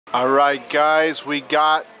Alright guys, we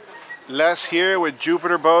got Les here with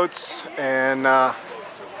Jupiter Boats, and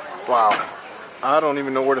wow, I don't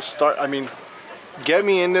even know where to start. I mean, get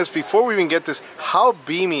me in this. Before we even get this, how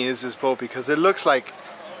beamy is this boat? Because it looks like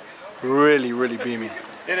really beamy.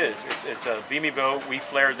 It is. It's a beamy boat. We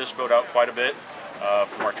flared this boat out quite a bit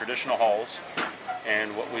from our traditional hulls,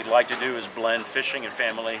 and what we'd like to do is blend fishing and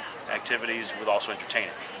family activities with also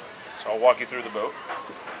entertaining. So I'll walk you through the boat.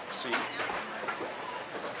 See, we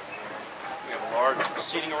have a large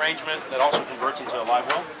seating arrangement that also converts into a live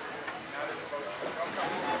well.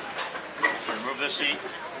 So remove this seat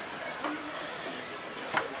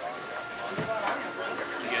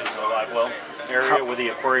to get into a live well area with the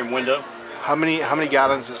aquarium window. How many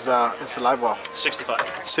gallons is the live well?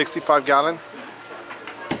 65. 65 gallon.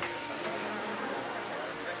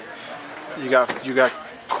 You got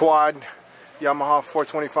quad Yamaha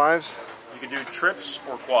 425s. You can do trips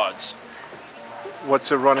or quads.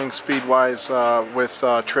 What's it running speed wise with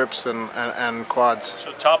trips and quads?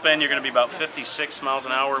 So top end, you're going to be about 56 miles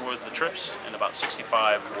an hour with the trips and about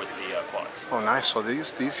 65 with the quads. Oh, nice. So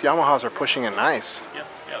these Yamahas are pushing it nice. Yeah,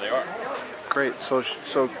 they are. Great. So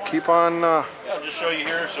keep on. Yeah, I'll just show you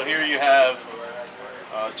here. So here you have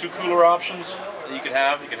two cooler options that you could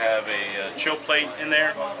have. You could have a chill plate in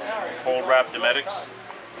there, cold wrap domestics.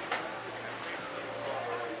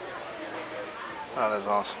 That is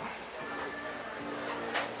awesome.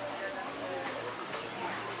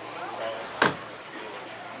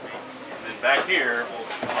 And then back here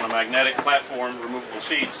on a magnetic platform, removable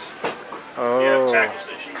seats. Oh. You have tackle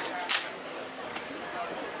stations.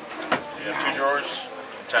 You have two drawers,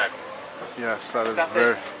 tackle. Yes, that is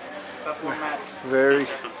That's what matters. very.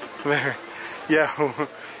 Yeah,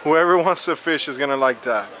 whoever wants to fish is gonna like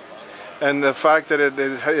that. And the fact that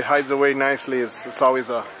it hides away nicely, it's always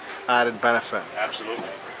a added benefit. Absolutely.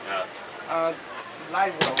 Yeah.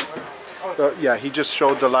 Live well. Yeah, he just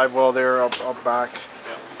showed the live well there up back.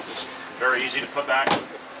 Yeah. Just very easy to put back.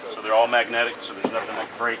 So they're all magnetic, so there's nothing that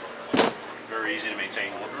can break. Very easy to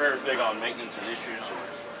maintain. We're very big on maintenance and issues.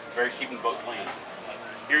 Very keeping the boat clean.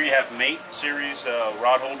 Here you have mate series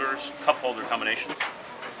rod holders, cup holder combinations.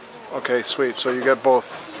 Okay, sweet. So you got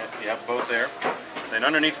both. You have both there. Then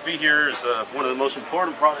underneath the feet here is one of the most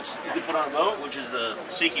important products you can put on a boat, which is the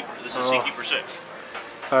Seakeeper. This is Seakeeper 6.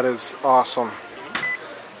 That is awesome.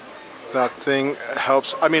 That thing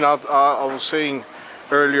helps. I mean, I was saying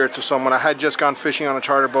earlier to someone, I had just gone fishing on a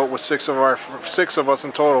charter boat with six of us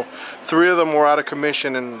in total. 3 of them were out of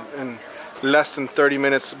commission in less than 30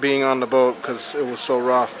 minutes being on the boat because it was so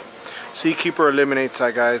rough. Seakeeper eliminates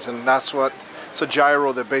that, guys, and that's what. It's a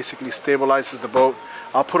gyro that basically stabilizes the boat.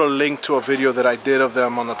 I'll put a link to a video that I did of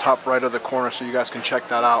them on the top right of the corner so you guys can check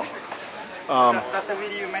that out. That's a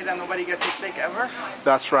video you made that nobody gets seasick ever?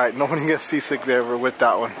 That's right. Nobody gets seasick ever with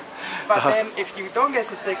that one. But then if you don't get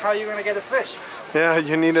seasick, how are you going to get a fish? Yeah,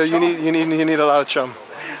 you need a lot of chum.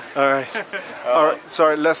 All right. All right.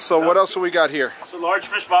 Sorry, so what else do we got here? So large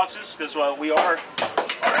fish boxes, because our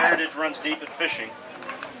heritage runs deep in fishing.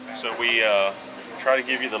 So we try to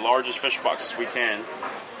give you the largest fish boxes we can.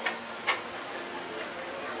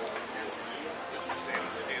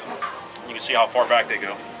 You can see how far back they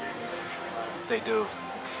go. They do.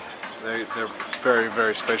 They're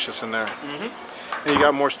very spacious in there. And you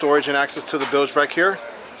got more storage and access to the bilge back here.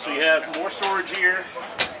 So you have more storage here,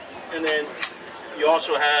 and then you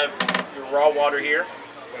also have your raw water here.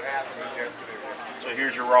 So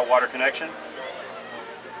here's your raw water connection.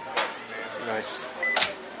 Nice.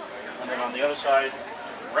 And then on the other side,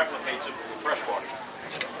 replicates it with fresh water.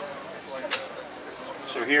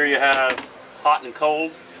 So here you have hot and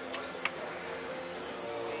cold.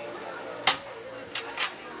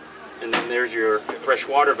 And then there's your fresh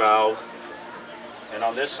water valve. And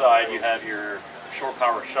on this side you have your shore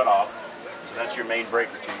power shutoff. So that's your main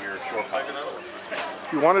breaker to your shore pipe. If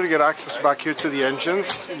you wanted to get access back here to the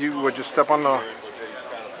engines, you would just step on the...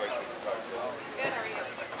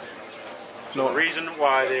 So the reason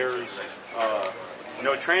why there's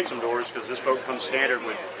no transom doors because this boat comes standard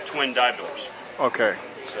with twin dive doors. Okay.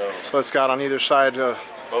 So it's got on either side...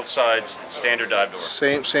 both sides, standard dive doors.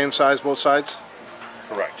 Same size, both sides?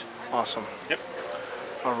 Correct. Awesome. Yep.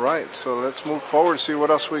 All right, so let's move forward, see what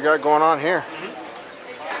else we got going on here.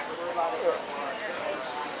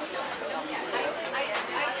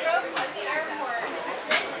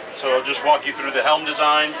 So I'll just walk you through the helm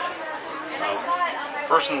design.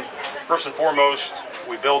 First and foremost,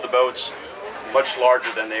 we build the boats much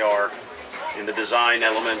larger than they are. In the design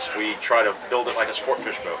elements, we try to build it like a sport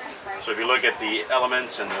fish boat. So if you look at the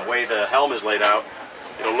elements and the way the helm is laid out,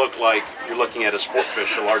 it'll look like you're looking at a sport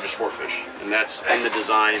fish, a larger sport fish. And that's in the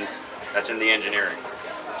design, that's in the engineering.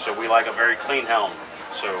 So like a very clean helm.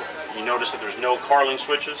 So you notice that there's no carling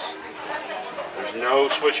switches. There's no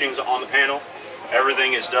switchings on the panel.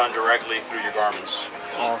 Everything is done directly through your garments.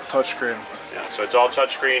 All touchscreen. Yeah, so it's all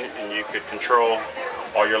touchscreen, and you could control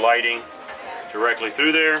all your lighting directly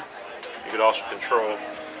through there. You could also control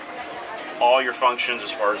all your functions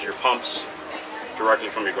as far as your pumps directly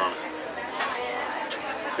from your garment.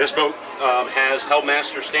 This boat has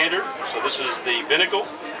Helmmaster standard, so this is the binnacle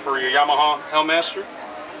for your Yamaha Helmmaster.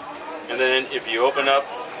 And then if you open up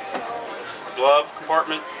the glove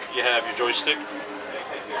compartment, you have your joystick.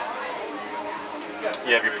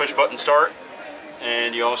 You have your push button start,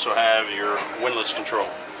 and you also have your windlass control.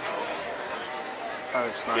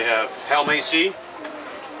 That's nice. You have Helm AC to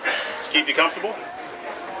keep you comfortable.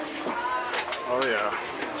 Oh yeah,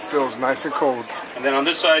 it feels nice and cold. And then on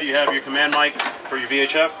this side you have your command mic for your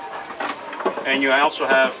VHF. And you also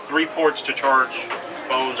have 3 ports to charge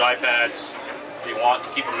phones, iPads, if you want to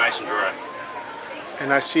keep them nice and dry.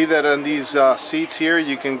 And I see that on these seats here,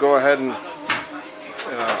 you can go ahead and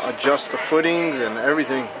adjust the footings and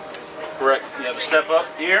everything. Correct. You have a step up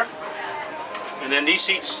here. And then these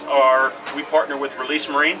seats are, we partner with Release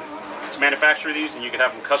Marine to manufacture these, and you can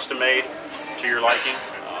have them custom made to your liking.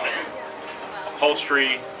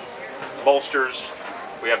 Upholstery, bolsters,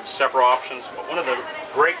 we have several options. But one of the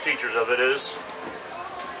great features of it is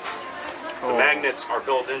the magnets are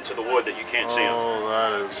built into the wood that you can't see them. Oh,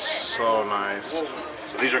 that is so nice.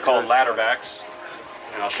 So these are called ladder backs.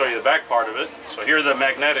 And I'll show you the back part of it. So here's the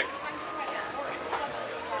magnetic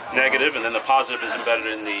negative, and then the positive is embedded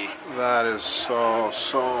in the... That is so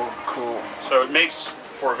cool. So it makes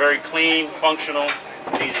for a very clean, functional,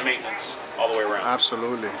 easy maintenance all the way around.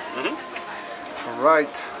 Absolutely. All right.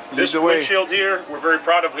 This windshield here, we're very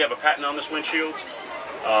proud of. We have a patent on this windshield.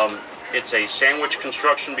 It's a sandwich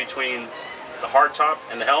construction between the hardtop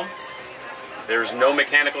and the helm. There's no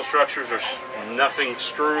mechanical structures. There's nothing,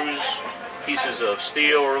 screws, pieces of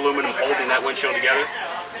steel or aluminum holding that windshield together.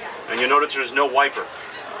 And you'll notice there's no wiper.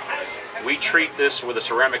 We treat this with a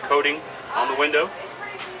ceramic coating on the window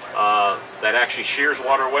that actually shears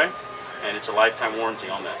water away, and it's a lifetime warranty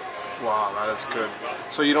on that. Wow, that is good.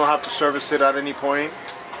 So you don't have to service it at any point?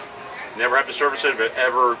 Never have to service it. If it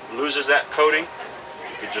ever loses that coating,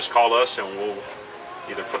 you could just call us and we'll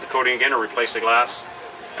either put the coating again or replace the glass.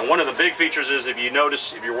 And one of the big features is, if you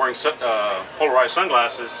notice, if you're wearing polarized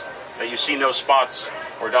sunglasses, that you see no spots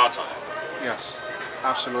or dots on it. Yes,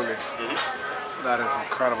 absolutely. That is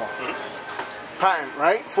incredible. Patent,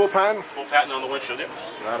 right? Full patent? Full patent on the windshield, yeah.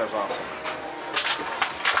 That is awesome.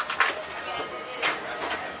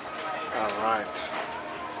 All right.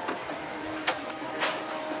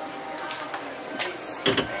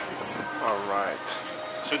 All right.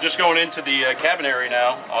 So just going into the cabin area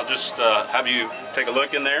now, I'll just have you take a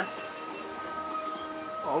look in there.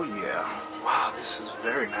 Oh yeah. Wow, this is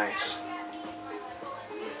very nice.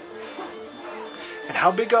 And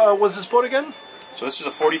how big was this boat again? So this is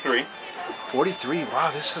a 43. 43.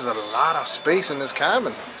 Wow, this is a lot of space in this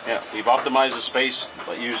cabin. Yeah, we've optimized the space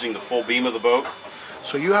by using the full beam of the boat.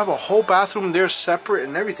 So you have a whole bathroom there separate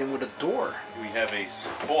and everything with a door. We have a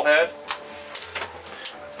full head.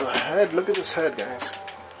 The head, look at this head, guys.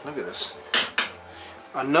 Look at this.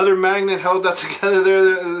 Another magnet held that together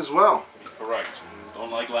there as well. Correct.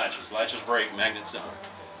 Don't like latches. Latches break, magnets don't.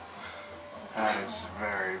 That is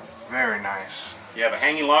very, very nice. You have a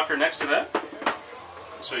hanging locker next to that,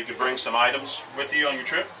 so you can bring some items with you on your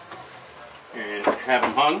trip and have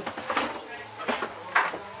them hung.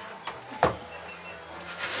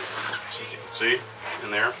 So you can see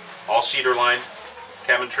in there, all cedar lined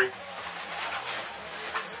cabinetry.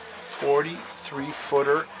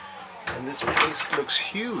 43-footer, and this place looks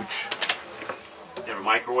huge. You have a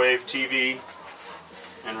microwave, TV,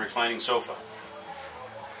 and reclining sofa.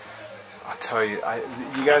 I'll tell you,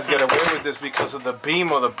 you guys get away with this because of the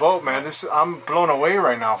beam of the boat, man. I'm blown away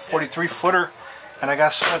right now. 43-footer, and I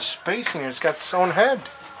got so much space in here. It's got its own head.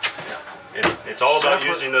 It's all about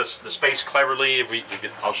using the space cleverly.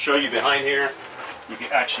 I'll show you behind here. You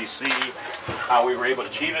can actually see how we were able to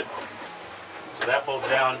achieve it. So that folds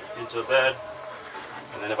down into a bed,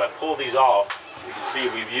 and then if I pull these off, you can see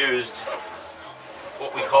we've used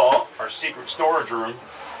what we call our secret storage room.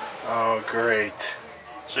 Oh, great.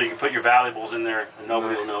 So you can put your valuables in there, and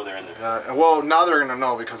nobody will know they're in there. Well, now they're gonna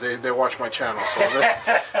know because they watch my channel. So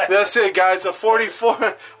that's it, guys. A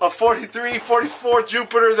 44, a 43, 44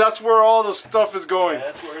 Jupiter. That's where all the stuff is going. Yeah,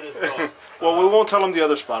 that's where it is going. Well, we won't tell them the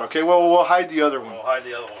other spot, okay? Well, we'll hide the other one. We'll hide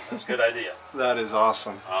the other one. That's a good idea. That is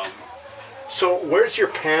awesome. So where's your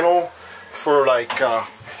panel for like...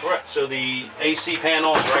 Correct. So the AC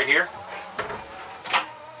panel is right here.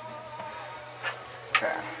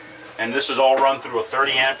 Okay. And this is all run through a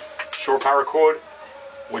 30 amp shore power cord,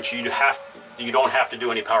 which you don't have to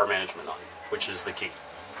do any power management on, which is the key.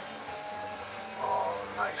 Oh,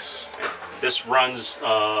 nice. This runs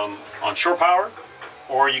on shore power,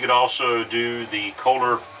 or you could also do the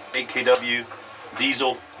Kohler 8 kW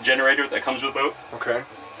diesel generator that comes with the boat. Okay.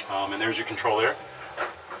 And there's your control there.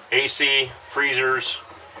 AC, freezers,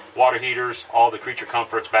 water heaters, all the creature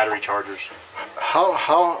comforts, battery chargers.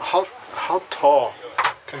 How tall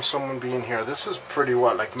can someone be in here? This is pretty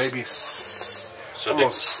what, like maybe so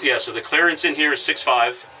the clearance in here is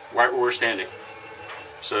 6'5", right where we're standing.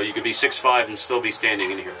 So you could be 6'5" and still be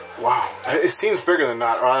standing in here. Wow, it seems bigger than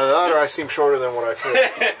that. Or I seem shorter than what I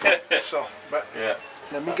feel. So, but yeah.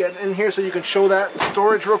 Let me get in here so you can show that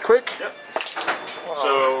storage real quick. Yep.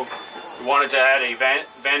 So we wanted to add a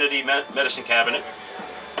vanity medicine cabinet.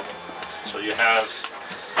 So you have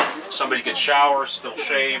somebody could shower, still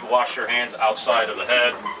shave, wash their hands outside of the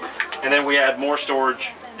head. And then we add more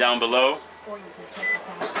storage down below.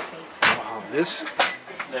 Wow, this.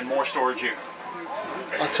 Then more storage here.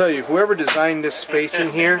 I'll tell you, whoever designed this space in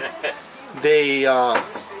here, they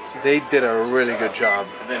did a really good job.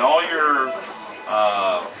 And then all your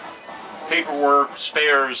paperwork,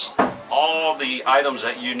 spares, all the items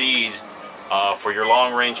that you need for your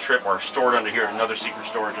long-range trip are stored under here. Another secret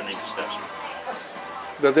storage underneath the steps.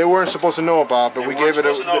 That they weren't supposed to know about, but we gave it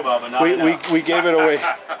away. We gave it away.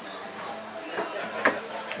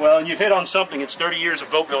 Well, and you've hit on something. It's 30 years of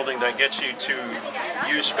boat building that gets you to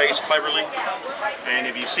use space cleverly. And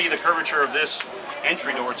if you see the curvature of this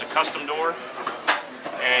entry door, it's a custom door.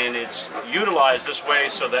 And it's utilized this way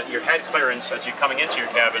so that your head clearance as you're coming into your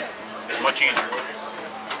cabin is much easier.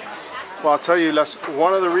 Well, I'll tell you, Les,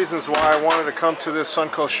 one of the reasons why I wanted to come to this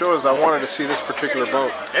Suncoast show is I wanted to see this particular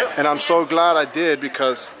boat. Yep. And I'm so glad I did,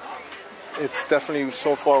 because it's definitely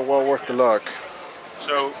so far well worth the look.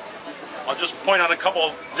 So I'll just point out a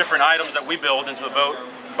couple different items that we build into the boat.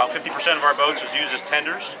 About 50% of our boats is used as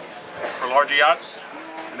tenders for larger yachts.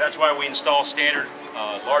 And that's why we install standard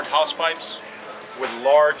large house pipes with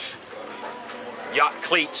large yacht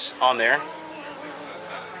cleats on there.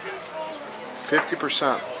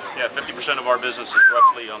 50%. Yeah, 50% of our business is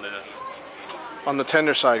roughly on the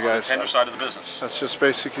tender side, guys. Tender side of the business. That's just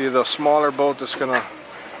basically the smaller boat that's gonna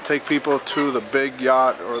take people to the big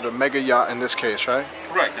yacht, or the mega yacht in this case, right?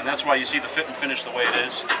 Correct, and that's why you see the fit and finish the way it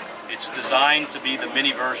is. It's designed to be the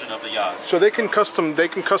mini version of the yacht. So they can custom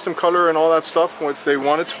color and all that stuff if they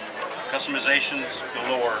wanted to. Customizations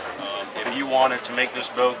galore. If you wanted to make this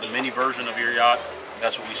boat the mini version of your yacht,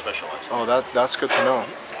 that's what we specialize in. Oh, that's good to know.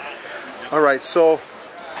 All right, so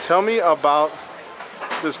tell me about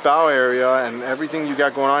this bow area and everything you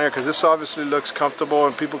got going on here, because this obviously looks comfortable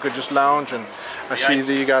and people could just lounge, and I see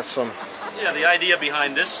that you got some. Yeah, the idea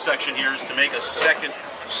behind this section here is to make a second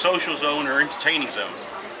social zone or entertaining zone.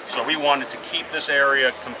 So we wanted to keep this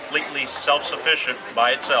area completely self-sufficient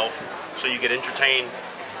by itself, so you get entertained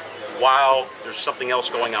while there's something else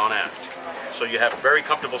going on aft. So you have very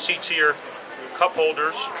comfortable seats here, cup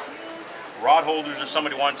holders, rod holders if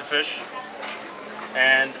somebody wanted to fish,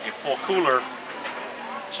 and a full cooler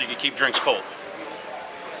so you can keep drinks cold.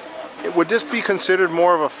 Would this be considered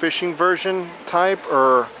more of a fishing version type,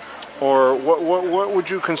 or what would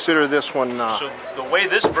you consider this one? So the way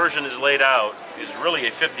this version is laid out is really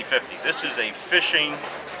a 50-50. This is a fishing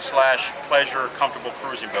 / pleasure comfortable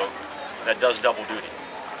cruising boat that does double duty.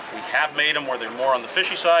 We have made them where they're more on the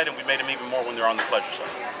fishy side, and we made them even more when they're on the pleasure side.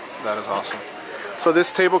 That is awesome. So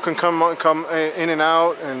this table can come in and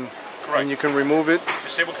out, and you can remove it.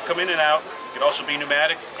 This table can come in and out. It could also be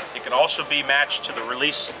pneumatic. It can also be matched to the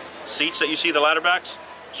release seats that you see, the ladder backs.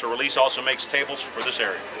 So release also makes tables for this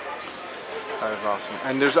area. That is awesome.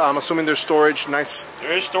 And I'm assuming there's storage, nice.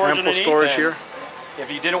 There is storage ample storage here.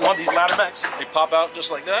 If you didn't want these ladder backs, they pop out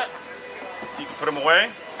just like that. You can put them away.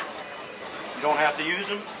 You don't have to use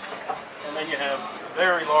them. And then you have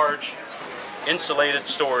very large insulated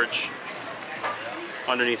storage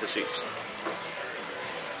underneath the seats.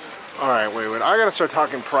 All right, wait. I gotta start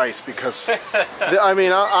talking price, because I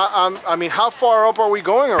mean, how far up are we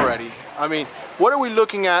going already? I mean, what are we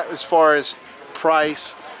looking at as far as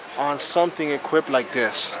price on something equipped like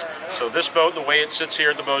this? So this boat, the way it sits here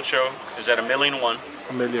at the boat show, is at $1.1 million.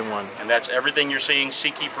 $1.1 million. And that's everything you're seeing: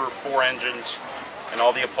 Seakeeper, 4 engines, and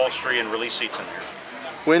all the upholstery and release seats in there.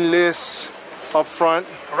 Windlass up front.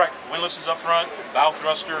 Correct. Windlass is up front. Bow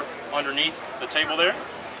thruster underneath the table there.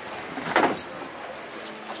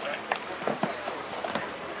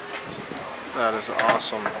 That is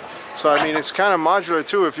awesome. So I mean, it's kind of modular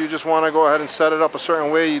too. If you just want to go ahead and set it up a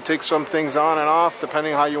certain way, you take some things on and off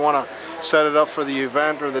depending how you want to set it up for the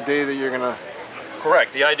event or the day that you're gonna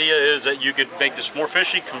Correct. The idea is that you could make this more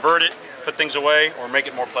fishy, convert it, put things away, or make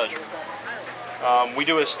it more pleasure. We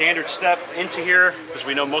do a standard step into here because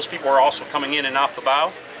we know most people are also coming in and off the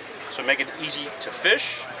bow. So make it easy to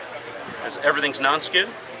fish as everything's non-skid.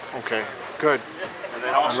 Okay, good. And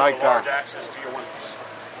then also I like large that. access to your windows.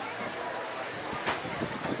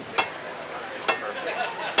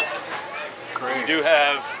 Great. We do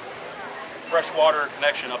have freshwater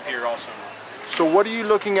connection up here also. So what are you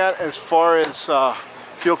looking at as far as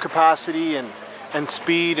fuel capacity and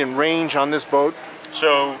speed and range on this boat?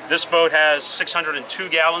 So this boat has 602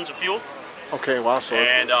 gallons of fuel. Okay, wow. So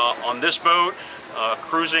And on this boat,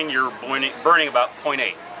 cruising, you're burning about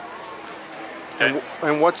 0.8. Okay.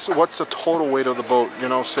 and what's the total weight of the boat? You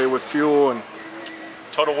know, say with fuel and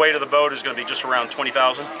Total weight of the boat is going to be just around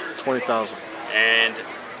 20,000. 20,000. And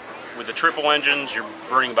with the triple engines, you're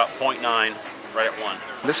burning about 0.9 right at 1.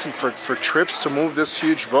 Listen, for trips to move this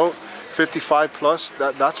huge boat, 55 plus,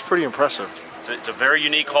 that's pretty impressive. It's a very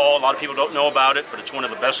unique hull. A lot of people don't know about it, but it's one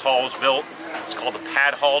of the best hulls built. It's called the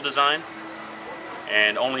pad hull design.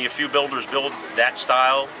 And only a few builders build that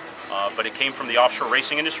style, but it came from the offshore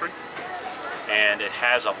racing industry. And it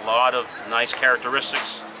has a lot of nice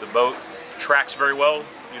characteristics. The boat tracks very well.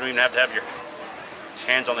 You don't even have to have your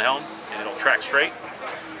hands on the helm, and it'll track straight.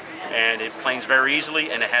 And it planes very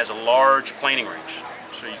easily, and it has a large planing range.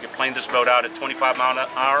 So you can plane this boat out at 25 miles an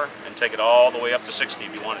hour and take it all the way up to 60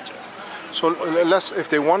 if you wanted to. So if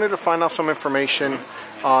they wanted to find out some information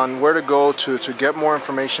on where to go to get more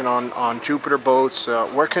information on Jupiter Boats,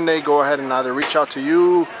 where can they go ahead and either reach out to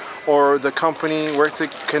you or the company? Where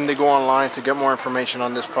can they go online to get more information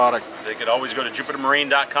on this product? They could always go to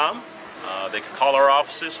jupitermarine.com. They could call our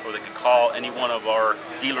offices, or they could call any one of our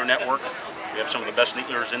dealer network. We have some of the best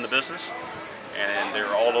dealers in the business, and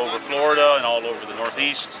they're all over Florida and all over the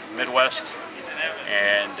Northeast, Midwest,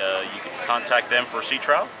 and you can contact them for a sea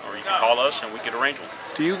trial, or you can call us and we could arrange one.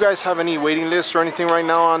 Do you guys have any waiting lists or anything right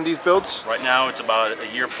now on these builds? Right now it's about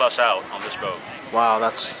a year plus out on this boat.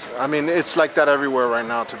 Wow, I mean, it's like that everywhere right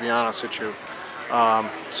now, to be honest with you.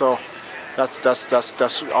 So that's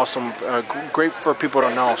awesome, great for people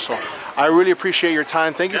to know. So I really appreciate your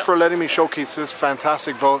time. Thank you for letting me showcase this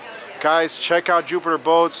fantastic boat. Guys, check out Jupiter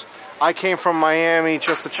Boats. I came from Miami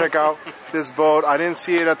just to check out this boat. I didn't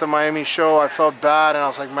see it at the Miami show. I felt bad, and I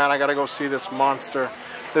was like, man, I gotta go see this monster.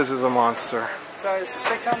 This is a monster. So it's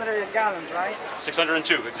 600 gallons, right?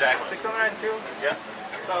 602, exactly. 602? Yeah.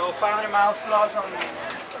 So 500 miles plus on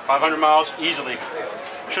 500 miles easily.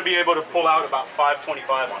 Should be able to pull out about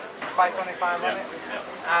 525 on it. 525 on it?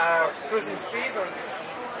 Yeah. Cruising speeds or?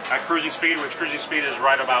 At cruising speed, which cruising speed is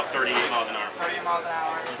right about 38 miles an hour. 30 miles an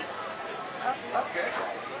hour. That's good.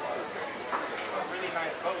 Really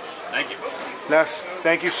nice boat. Thank you. Les,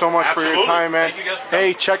 thank you so much for your Absolutely. time, man. Thank you guys for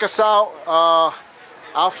Hey, check us out,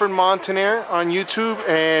 Alfred Montaner on YouTube,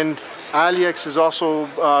 and Alex is also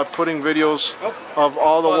putting videos of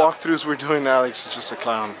all the walkthroughs we're doing. Alex is just a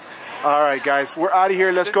clown. All right, guys, we're out of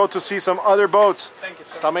here. Let's go to see some other boats. Thank you,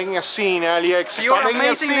 sir. Stop making a scene, Alex. Pure Stop making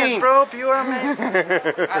a amazingness, scene. bro. Pure amazing.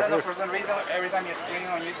 I don't know, for some reason, every time you're screaming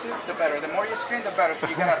on YouTube, the better. The more you scream, the better. So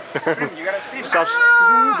you gotta scream. You gotta scream. Stop.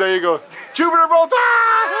 There you go. Jupiter Boats.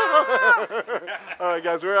 Ah! All right,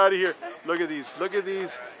 guys, we're out of here. Look at these. Look at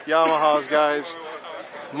these Yamahas, guys.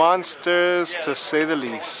 Monsters, to say the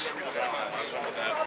least.